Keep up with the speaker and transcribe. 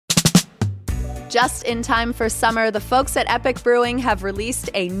Just in time for summer, the folks at Epic Brewing have released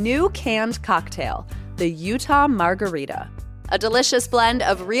a new canned cocktail, the Utah Margarita. A delicious blend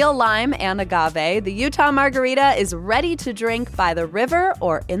of real lime and agave, the Utah Margarita is ready to drink by the river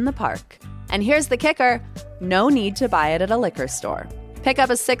or in the park. And here's the kicker, no need to buy it at a liquor store. Pick up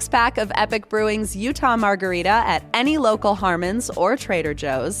a 6-pack of Epic Brewing's Utah Margarita at any local Harmon's or Trader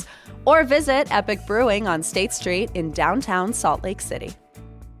Joe's, or visit Epic Brewing on State Street in downtown Salt Lake City.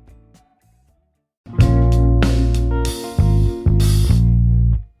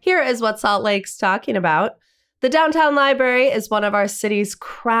 Here is what Salt Lake's talking about. The Downtown Library is one of our city's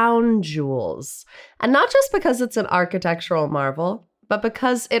crown jewels. And not just because it's an architectural marvel, but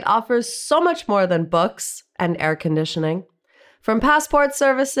because it offers so much more than books and air conditioning. From passport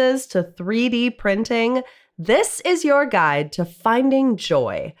services to 3D printing, this is your guide to finding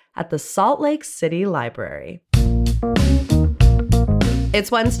joy at the Salt Lake City Library. It's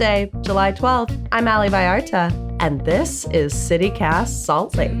Wednesday, July 12th. I'm Ali Vallarta, and this is CityCast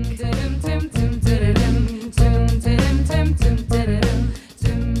Salt Lake.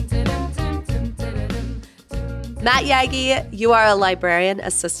 Matt Yagi, you are a librarian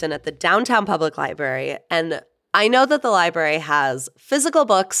assistant at the Downtown Public Library, and I know that the library has physical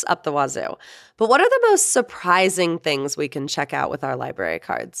books up the wazoo, but what are the most surprising things we can check out with our library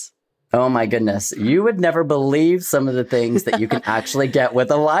cards? Oh my goodness. You would never believe some of the things that you can actually get with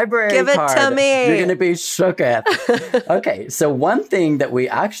a library card. Give it to me. You're going to be shook at. Okay, so one thing that we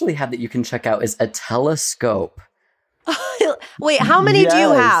actually have that you can check out is a telescope. Wait, how many do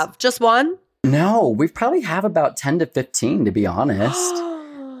you have? Just one? No, we probably have about 10 to 15, to be honest.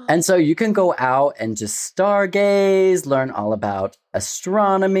 And so you can go out and just stargaze, learn all about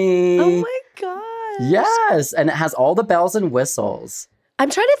astronomy. Oh my gosh. Yes, and it has all the bells and whistles. I'm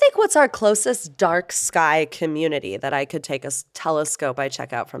trying to think what's our closest dark sky community that I could take a telescope I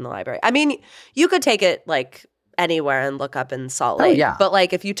check out from the library. I mean, you could take it like anywhere and look up in Salt Lake. Oh, yeah. But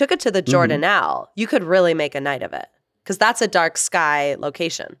like if you took it to the Jordanelle, you could really make a night of it because that's a dark sky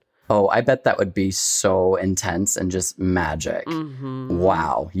location. Oh, I bet that would be so intense and just magic. Mm-hmm.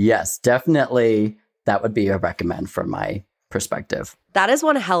 Wow. Yes, definitely that would be a recommend from my perspective. That is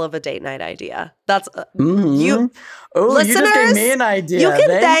one hell of a date night idea. That's you. Oh, listeners, you just gave me an idea. You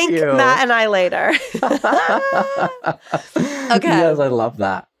can Thank you. Matt and I later. Okay. Yes, I love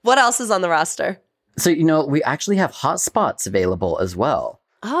that. What else is on the roster? So, we actually have hotspots available as well.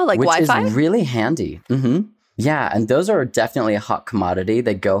 Oh, like which Wi-Fi? Is really handy. Mm-hmm. Yeah, and those are definitely a hot commodity.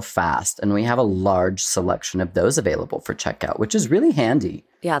 They go fast, and we have a large selection of those available for checkout, which is really handy.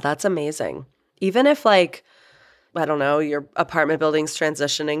 Yeah, that's amazing. Even if like, I don't know, your apartment building's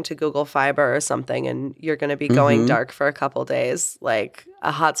transitioning to Google Fiber or something and you're going to be going dark for a couple days, like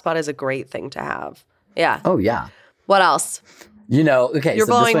a hotspot is a great thing to have. Yeah. Oh, yeah. What else? Okay, you're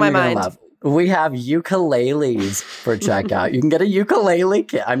so blowing this one my you're gonna mind. love. We have ukuleles for checkout. You can get a ukulele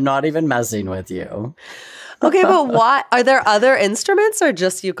kit. I'm not even messing with you. Okay, but why? Are there other instruments or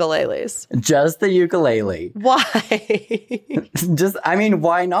just ukuleles? Just the ukulele. Why?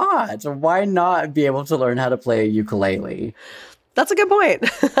 Why not? Why not be able to learn how to play a ukulele? That's a good point.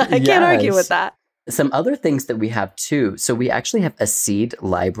 I can't argue with that. Some other things that we have too. So we actually have a seed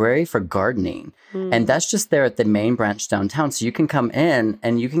library for gardening. And that's just there at the main branch downtown. So you can come in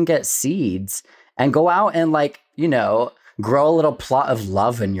and you can get seeds and go out and grow a little plot of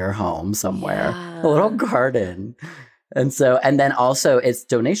love in your home somewhere, a little garden. And then also it's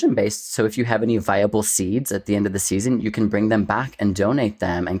donation based. So if you have any viable seeds at the end of the season, you can bring them back and donate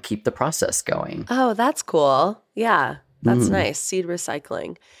them and keep the process going. Oh, that's cool. Yeah, that's nice. Seed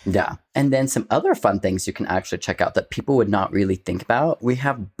recycling. Yeah. And then some other fun things you can actually check out that people would not really think about. We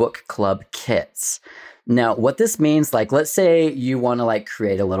have book club kits. Now, what this means, let's say you want to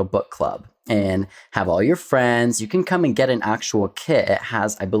create a little book club and have all your friends. You can come and get an actual kit. It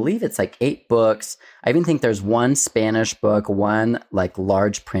has, I believe it's 8 books. I even think there's one Spanish book, one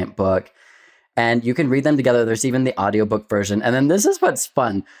large print book, and you can read them together. There's even the audiobook version. And then this is what's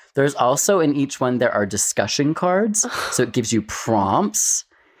fun. There's also in each one, there are discussion cards. So it gives you prompts.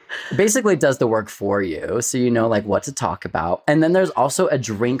 Basically does the work for you. So you know what to talk about. And then there's also a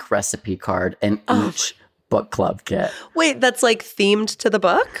drink recipe card in each book club kit. Wait, that's themed to the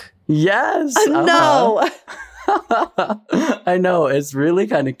book? Yes. No. I know. It's really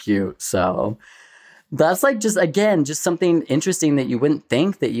kind of cute. So that's just something interesting that you wouldn't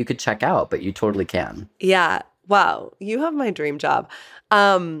think that you could check out, but you totally can. Yeah. Wow. You have my dream job.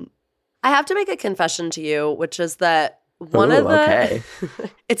 I have to make a confession to you, which is that one Ooh, of the okay.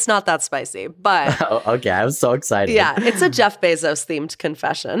 it's not that spicy, but Oh, okay, I'm so excited. yeah, it's a Jeff Bezos themed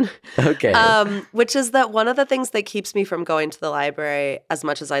confession. Okay. Which is that one of the things that keeps me from going to the library as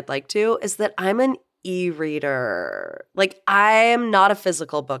much as I'd like to is that I'm an e-reader. Like, I'm not a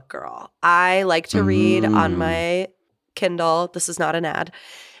physical book girl. I like to read on my Kindle. This is not an ad.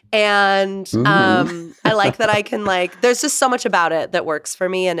 And I like that I can there's just so much about it that works for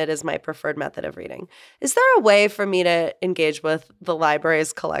me, and it is my preferred method of reading. Is there a way for me to engage with the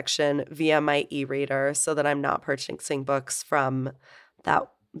library's collection via my e-reader so that I'm not purchasing books from that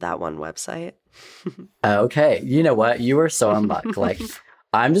one website? Okay. You know what? You are so unlucky.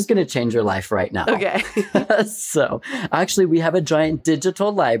 I'm just going to change your life right now. Okay. So, actually, we have a giant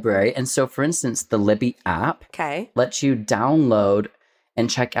digital library. And so, for instance, the Libby app lets you download and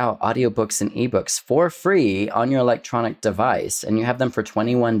check out audiobooks and ebooks for free on your electronic device. And you have them for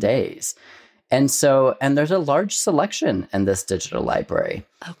 21 days. And there's a large selection in this digital library.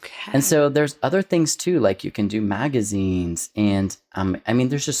 Okay. And so there's other things too, like you can do magazines and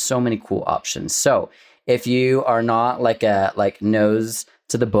there's just so many cool options. So if you are not like a nose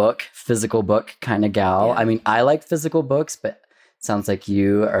to the book, physical book kind of gal, I like physical books, but it sounds like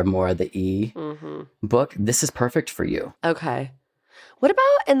you are more the book. This is perfect for you. Okay. What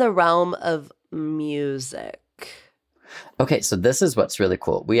about in the realm of music? Okay, so this is what's really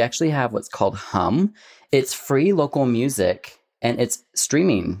cool. We actually have what's called Hum. It's free local music and it's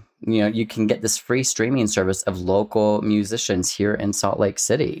streaming. You can get this free streaming service of local musicians here in Salt Lake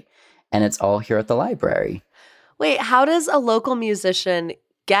City. And it's all here at the library. Wait, how does a local musician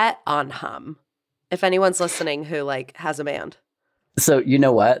get on Hum? If anyone's listening who has a band. So you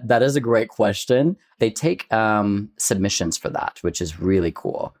know what? That is a great question. They take submissions for that, which is really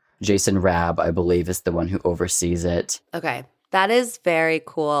cool. Jason Rabb, I believe, is the one who oversees it. Okay. That is very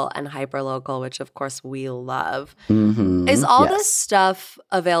cool and hyperlocal, which of course we love. Mm-hmm. Is all this stuff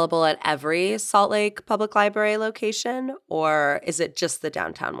available at every Salt Lake Public Library location, or is it just the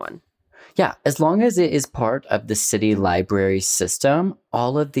downtown one? Yeah, as long as it is part of the city library system,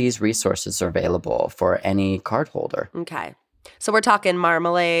 all of these resources are available for any card holder. Okay. So we're talking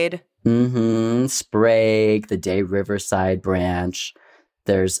Marmalade. Mm-hmm. Sprague, the Day Riverside branch.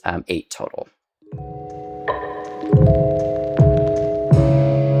 There's 8 total.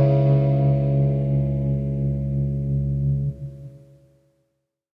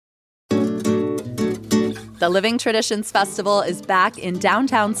 The Living Traditions Festival is back in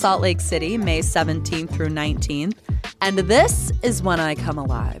downtown Salt Lake City, May 17th through 19th. And this is when I come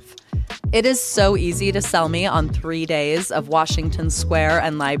alive. It is so easy to sell me on 3 days of Washington Square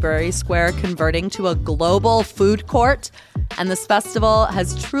and Library Square converting to a global food court. And this festival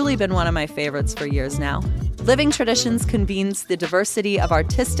has truly been one of my favorites for years now. Living Traditions convenes the diversity of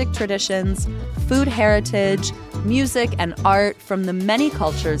artistic traditions, food heritage, music, and art from the many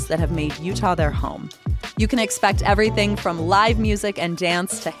cultures that have made Utah their home. You can expect everything from live music and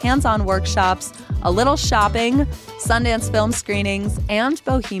dance to hands-on workshops, a little shopping, Sundance film screenings, and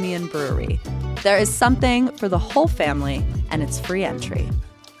Bohemian Brewery. There is something for the whole family, and it's free entry.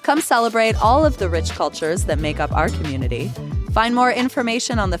 Come celebrate all of the rich cultures that make up our community. Find more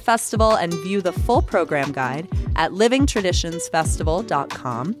information on the festival and view the full program guide at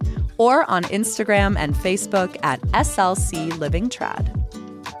livingtraditionsfestival.com or on Instagram and Facebook at SLC Living Trad.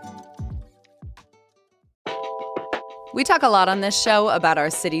 We talk a lot on this show about our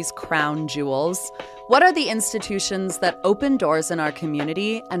city's crown jewels. What are the institutions that open doors in our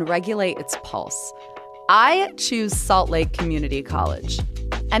community and regulate its pulse? I choose Salt Lake Community College,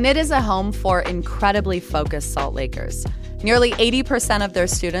 and it is a home for incredibly focused Salt Lakers. Nearly 80% of their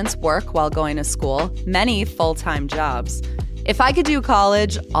students work while going to school, many full-time jobs. If I could do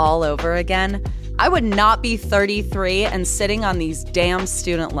college all over again, I would not be 33 and sitting on these damn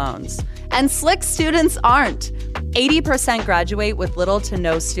student loans. And slick students aren't. 80% graduate with little to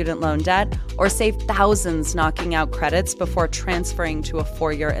no student loan debt or save thousands knocking out credits before transferring to a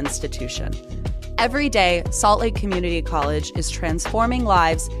four-year institution. Every day, Salt Lake Community College is transforming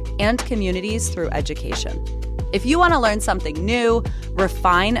lives and communities through education. If you want to learn something new,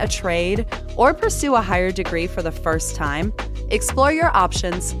 refine a trade, or pursue a higher degree for the first time, explore your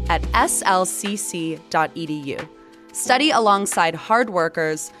options at slcc.edu. Study alongside hard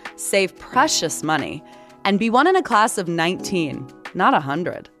workers, save precious money, and be one in a class of 19, not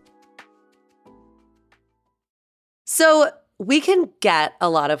 100. So we can get a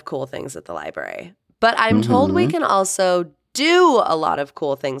lot of cool things at the library, but I'm told we can also do a lot of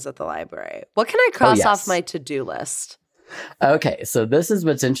cool things at the library. What can I cross off my to-do list? Okay, so this is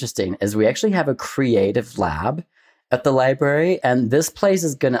what's interesting is we actually have a creative lab. at the library, and this place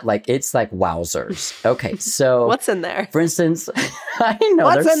is gonna it's like wowzers. Okay, so What's in there? For instance, I know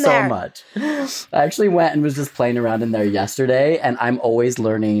What's there's in so there? much. I actually went and was just playing around in there yesterday, and I'm always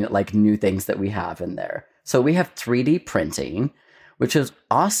learning like new things that we have in there. So we have 3D printing, which is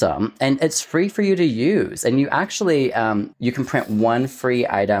awesome, and it's free for you to use. And you actually you can print one free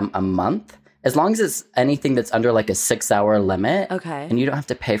item a month, as long as it's anything that's under like a 6-hour limit. Okay. And you don't have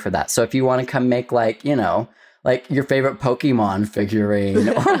to pay for that. So if you want to come make like your favorite Pokemon figurine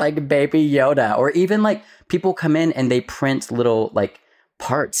or like Baby Yoda, or even like people come in and they print little like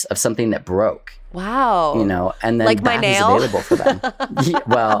parts of something that broke. Wow. And then like my that nail? is available for them.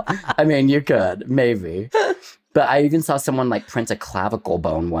 Well, I mean, you could, maybe. But I even saw someone like print a clavicle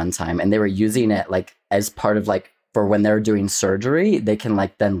bone one time, and they were using it like as part of like for when they're doing surgery, they can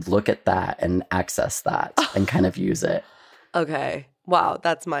like then look at that and access that and kind of use it. Okay. Wow,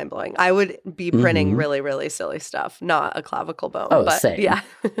 that's mind-blowing. I would be printing really, really silly stuff, not a clavicle bone. Oh, but same. Yeah.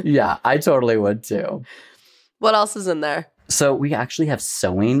 Yeah, I totally would too. What else is in there? So we actually have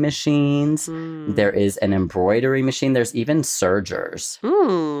sewing machines. There is an embroidery machine. There's even sergers.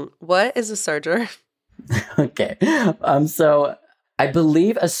 What is a serger? Okay. So I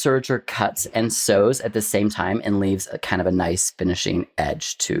believe a serger cuts and sews at the same time and leaves a kind of a nice finishing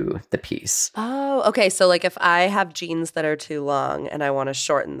edge to the piece. Oh, okay. So like if I have jeans that are too long and I want to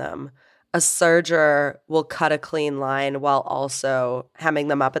shorten them, a serger will cut a clean line while also hemming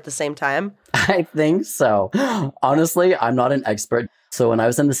them up at the same time? I think so. Honestly, I'm not an expert. So when I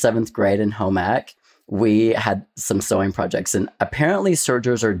was in the 7th grade in home ec, we had some sewing projects, and apparently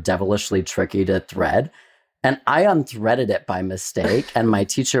sergers are devilishly tricky to thread. And I unthreaded it by mistake, and my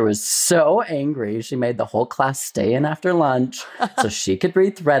teacher was so angry. She made the whole class stay in after lunch so she could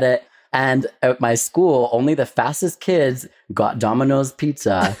rethread it. And at my school, only the fastest kids got Domino's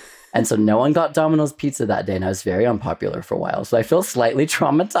pizza. And so no one got Domino's pizza that day, and I was very unpopular for a while. So I feel slightly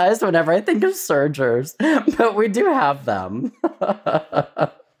traumatized whenever I think of sergers, but we do have them.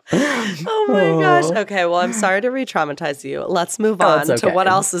 Oh my gosh. Okay, well, I'm sorry to re-traumatize you. Let's move on to what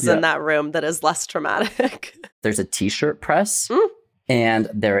else is in that room that is less traumatic. There's a t-shirt press, and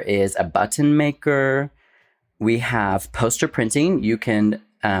there is a button maker. We have poster printing. You can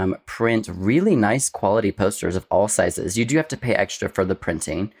print really nice quality posters of all sizes. You do have to pay extra for the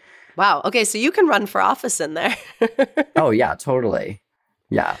printing. Wow. Okay, so you can run for office in there. Oh, yeah, totally.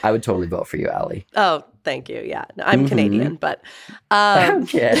 Yeah, I would totally vote for you, Allie. Oh, thank you. Yeah, I'm Canadian, but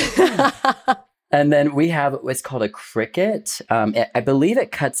okay. And then we have what's called a Cricut. I believe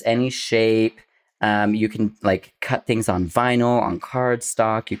it cuts any shape. You can like cut things on vinyl, on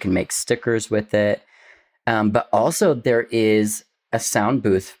cardstock. You can make stickers with it. But also there is a sound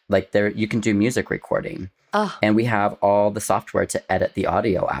booth. Like there, you can do music recording. Oh, And we have all the software to edit the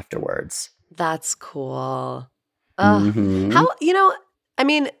audio afterwards. that's cool. How, I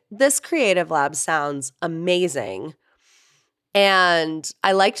mean, this Creative Lab sounds amazing. And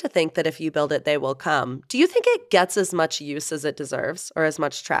I like to think that if you build it, they will come. Do you think it gets as much use as it deserves or as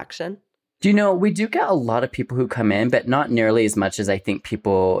much traction? We do get a lot of people who come in, but not nearly as much as I think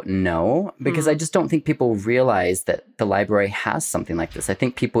people know, because I just don't think people realize that the library has something like this. I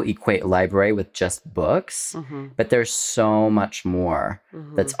think people equate library with just books, but there's so much more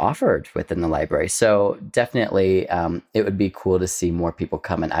that's offered within the library. So definitely it would be cool to see more people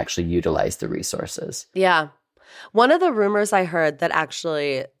come and actually utilize the resources. Yeah. One of the rumors I heard that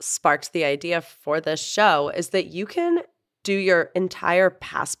actually sparked the idea for this show is that you can do your entire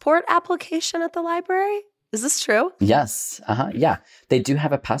passport application at the library. Is this true? Yes. Yeah. They do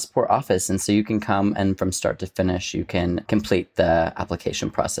have a passport office. And so you can come and from start to finish, you can complete the application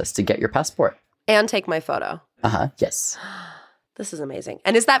process to get your passport. And take my photo. Yes. This is amazing.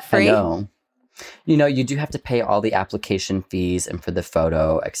 And is that free? I know. You do have to pay all the application fees and for the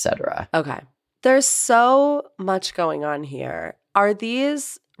photo, etc. Okay. There's so much going on here. Are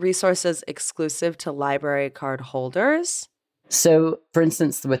these resources exclusive to library card holders? So, for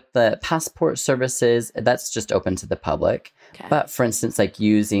instance, with the passport services, that's just open to the public. Okay. But for instance, like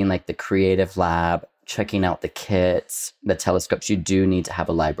using like the Creative Lab, checking out the kits, the telescopes, you do need to have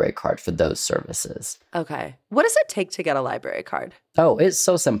a library card for those services. Okay. What does it take to get a library card? Oh, it's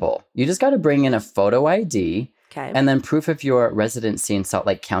so simple. You just got to bring in a photo ID. Okay. And then proof of your residency in Salt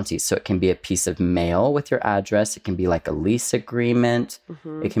Lake County. So it can be a piece of mail with your address. It can be like a lease agreement.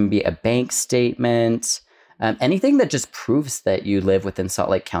 It can be a bank statement. Anything that just proves that you live within Salt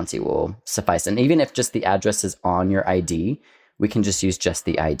Lake County will suffice. And even if just the address is on your ID, we can just use just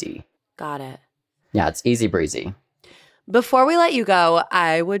the ID. Got it. Yeah, it's easy breezy. Before we let you go,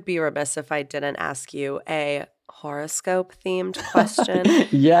 I would be remiss if I didn't ask you a horoscope themed question.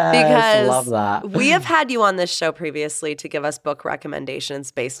 Yes, because love that. We have had you on this show previously to give us book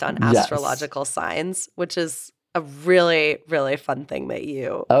recommendations based on astrological signs, which is a really, really fun thing that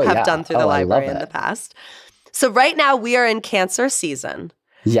you have done through the library in the past. So right now we are in Cancer season.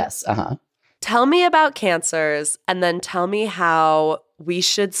 Yes. Tell me about Cancers, and then tell me how we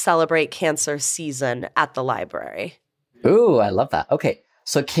should celebrate Cancer season at the library. Ooh, I love that. Okay.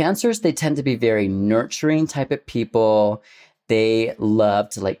 So Cancers, they tend to be very nurturing type of people. They love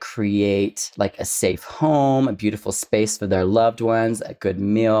to like create like a safe home, a beautiful space for their loved ones, a good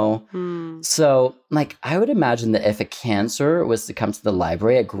meal. So like I would imagine that if a Cancer was to come to the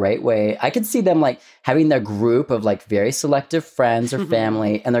library, a great way, I could see them like having their group of like very selective friends or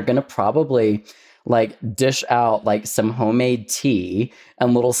family, and they're going to probably like dish out like some homemade tea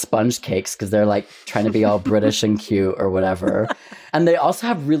and little sponge cakes because they're like trying to be all British and cute or whatever. And they also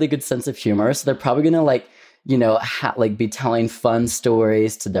have really good sense of humor. So they're probably going to like, you know, be telling fun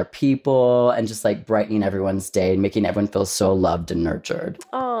stories to their people and just like brightening everyone's day and making everyone feel so loved and nurtured.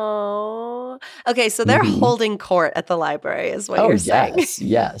 Oh, okay. So they're holding court at the library is what you're saying.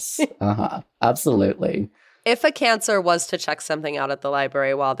 Yes. Absolutely. If a Cancer was to check something out at the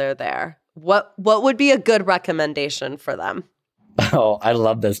library while they're there, what would be a good recommendation for them? Oh, I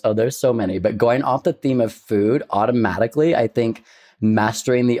love this. Oh, there's so many. But going off the theme of food, automatically, I think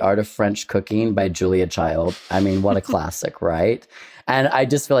Mastering the Art of French Cooking by Julia Child. I mean, what a classic, right? And I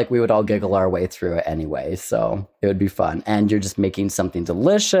just feel like we would all giggle our way through it anyway. So it would be fun. And you're just making something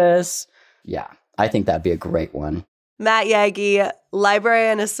delicious. Yeah, I think that'd be a great one. Matt Yagi,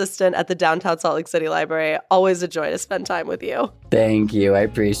 librarian assistant at the Downtown Salt Lake City Library. Always a joy to spend time with you. Thank you. I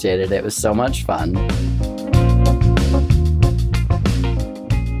appreciate it. It was so much fun.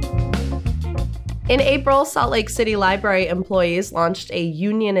 In April, Salt Lake City Library employees launched a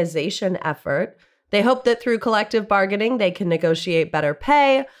unionization effort. They hope that through collective bargaining, they can negotiate better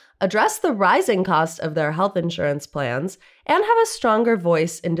pay, address the rising cost of their health insurance plans, and have a stronger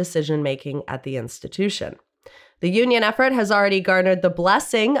voice in decision-making at the institution. The union effort has already garnered the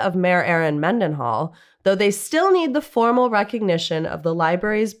blessing of Mayor Aaron Mendenhall, though they still need the formal recognition of the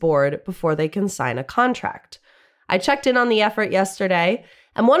library's board before they can sign a contract. I checked in on the effort yesterday,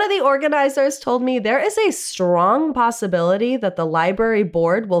 and one of the organizers told me there is a strong possibility that the library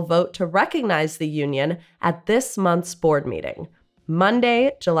board will vote to recognize the union at this month's board meeting,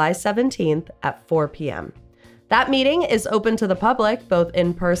 Monday, July 17th at 4 p.m. That meeting is open to the public, both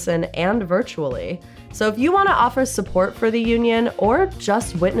in person and virtually. So if you want to offer support for the union or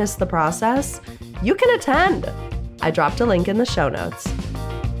just witness the process, you can attend. I dropped a link in the show notes.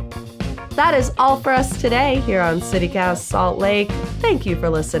 That is all for us today here on CityCast Salt Lake. Thank you for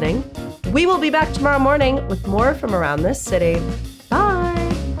listening. We will be back tomorrow morning with more from around this city. Bye.